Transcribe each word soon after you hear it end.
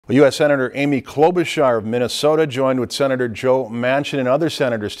Well, U.S. Senator Amy Klobuchar of Minnesota joined with Senator Joe Manchin and other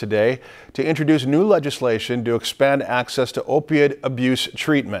senators today to introduce new legislation to expand access to opioid abuse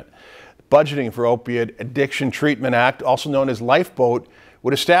treatment. Budgeting for Opioid Addiction Treatment Act, also known as Lifeboat,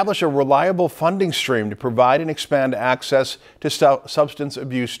 would establish a reliable funding stream to provide and expand access to substance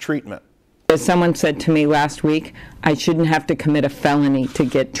abuse treatment. As someone said to me last week, I shouldn't have to commit a felony to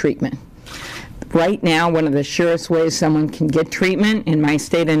get treatment. Right now, one of the surest ways someone can get treatment in my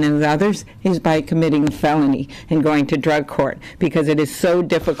state and in others is by committing a felony and going to drug court, because it is so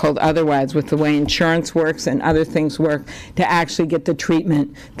difficult otherwise with the way insurance works and other things work to actually get the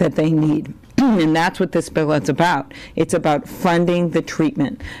treatment that they need. And that's what this bill is about. It's about funding the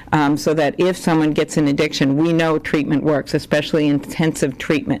treatment so that if someone gets an addiction, we know treatment works, especially intensive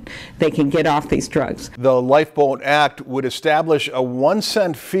treatment. They can get off these drugs. The Lifeboat Act would establish a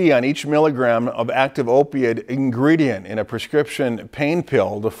 1-cent fee on each milligram of active opioid ingredient in a prescription pain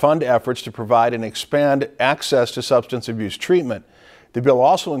pill to fund efforts to provide and expand access to substance abuse treatment. The bill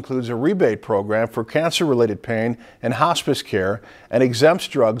also includes a rebate program for cancer-related pain and hospice care and exempts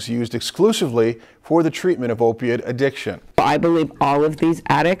drugs used exclusively for the treatment of opiate addiction. I believe all of these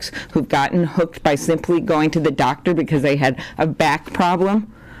addicts who've gotten hooked by simply going to the doctor because they had a back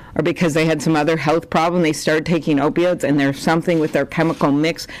problem or because they had some other health problem, they started taking opioids and there's something with their chemical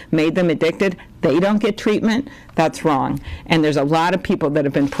mix made them addicted, they don't get treatment, that's wrong. And there's a lot of people that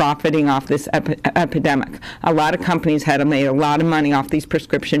have been profiting off this epidemic. A lot of companies had made a lot of money off these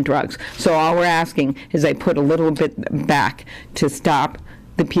prescription drugs. So all we're asking is they put a little bit back to stop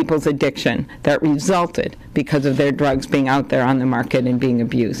the people's addiction that resulted because of their drugs being out there on the market and being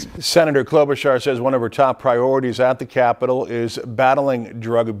abused. Senator Klobuchar says one of her top priorities at the Capitol is battling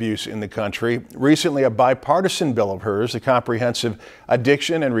drug abuse in the country. Recently, a bipartisan bill of hers, the Comprehensive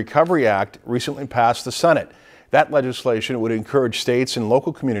Addiction and Recovery Act, recently passed the Senate. That legislation would encourage states and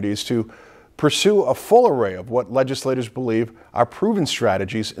local communities to pursue a full array of what legislators believe are proven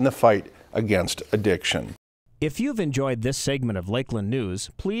strategies in the fight against addiction. If you've enjoyed this segment of Lakeland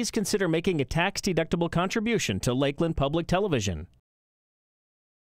News, please consider making a tax-deductible contribution to Lakeland Public Television.